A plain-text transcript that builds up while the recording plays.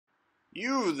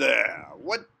You there,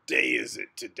 what day is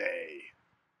it today?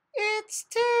 It's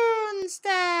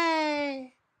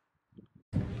Tuesday.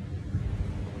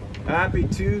 Happy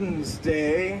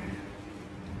Tuesday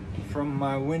from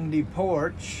my windy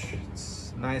porch.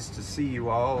 It's nice to see you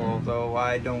all, although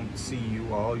I don't see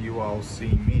you all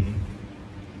see me.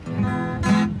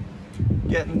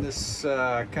 Getting this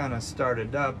kind of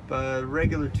started up.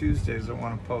 Regular Tuesdays I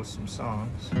want to post some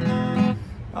songs.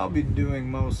 I'll be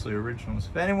doing mostly originals.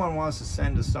 If anyone wants to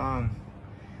send a song,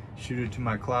 shoot it to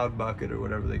my cloud bucket or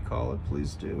whatever they call it,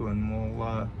 please do, and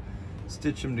we'll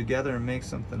stitch them together and make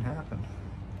something happen.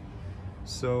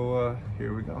 So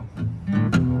here we go.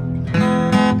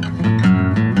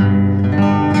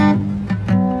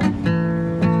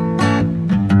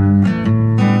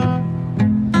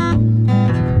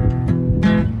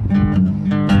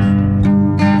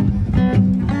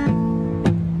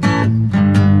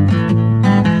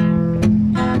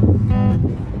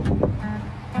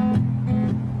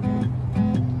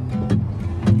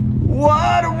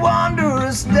 What a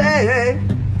wondrous day.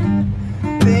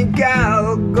 Think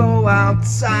I'll go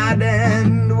outside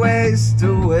and waste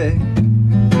away.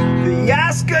 They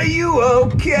ask, are you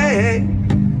okay?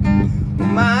 Well,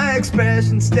 my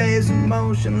expression stays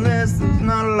motionless. There's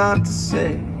not a lot to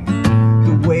say.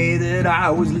 The way that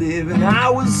I was living, I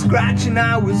was scratching,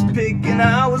 I was picking,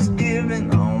 I was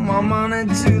giving all my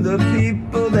money to the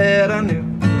people that I knew.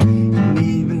 And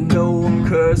even though I'm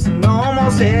cursing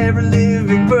almost every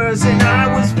living person, I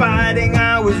was fighting,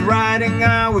 I was writing,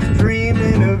 I was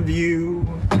dreaming of you.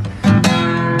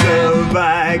 The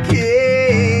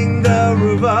Viking, the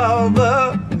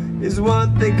revolver, is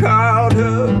what they called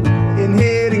her. In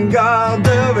hitting God,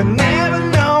 I've never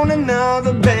known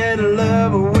another better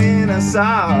lover when I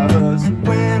saw her. So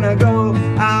when I go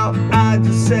out, I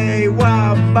just say,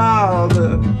 why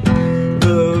bother?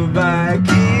 The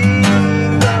Viking,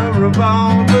 the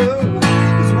revolver,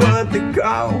 is what they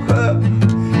call her.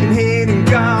 In hitting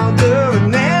God, I've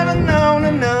never known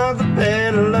another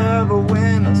better lover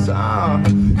when I saw her.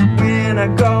 When I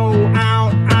go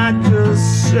out, I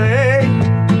just say,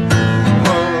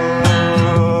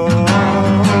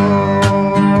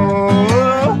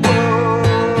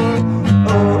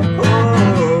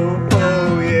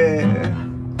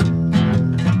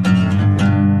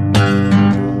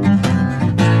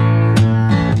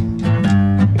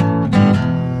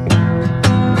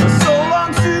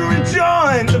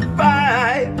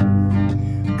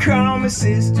 call me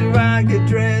sister, I get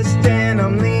dressed and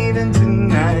I'm leaving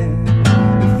tonight.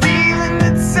 I'm feeling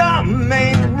that something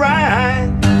ain't right.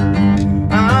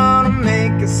 I ought to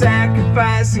make a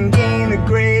sacrifice and gain a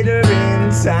greater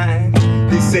insight.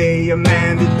 They say a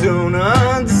man that don't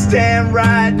understand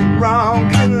right and wrong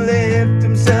can lift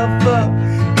himself up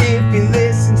if he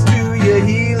listens to your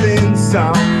healing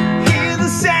song. Hear the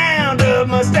sound of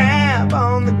my stab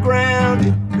on the ground.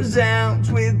 It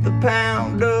resounds with the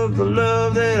pound of the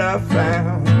love that I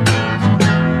found.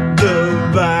 The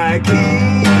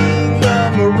Viking,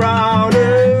 the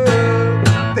marauder,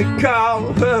 they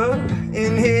call her.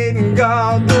 In hidden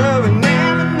God, I've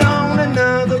never known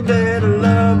another better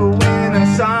lover when I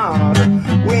saw her.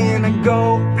 When I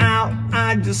go out,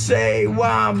 I just say,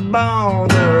 why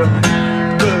bother?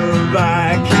 The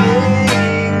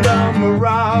Viking, the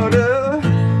marauder,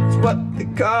 is what they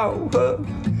call her.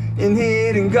 In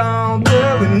hidden God,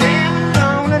 I've never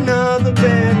known another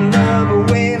better lover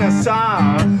when I saw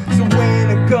her. So when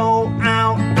I go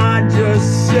out, I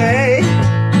just say,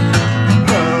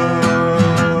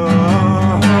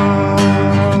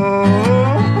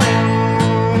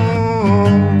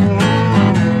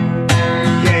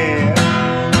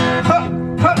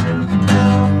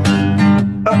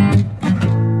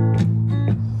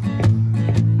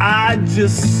 I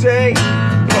just say,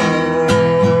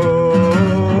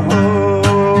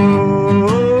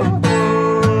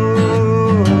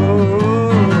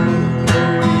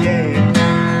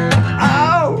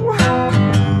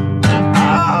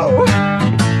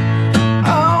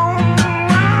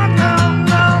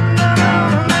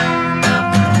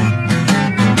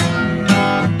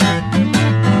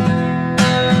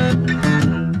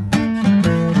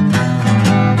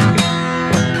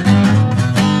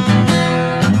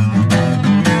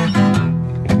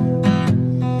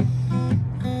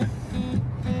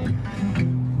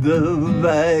 the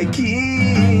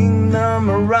Viking, the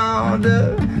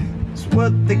marauder, is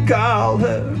what they call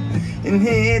her. In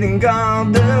hidden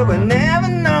God, I've never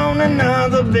known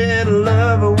another better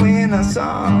lover when I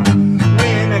saw her.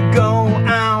 When I go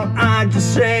out, I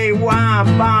just say, why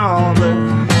bother?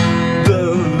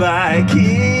 The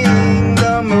Viking,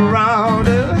 the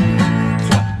marauder, is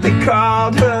what they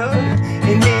called her.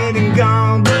 In hidden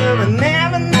God, I've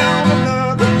never known another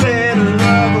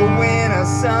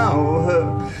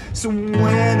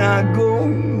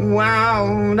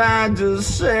out, I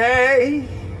just say,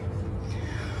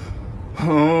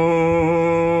 oh.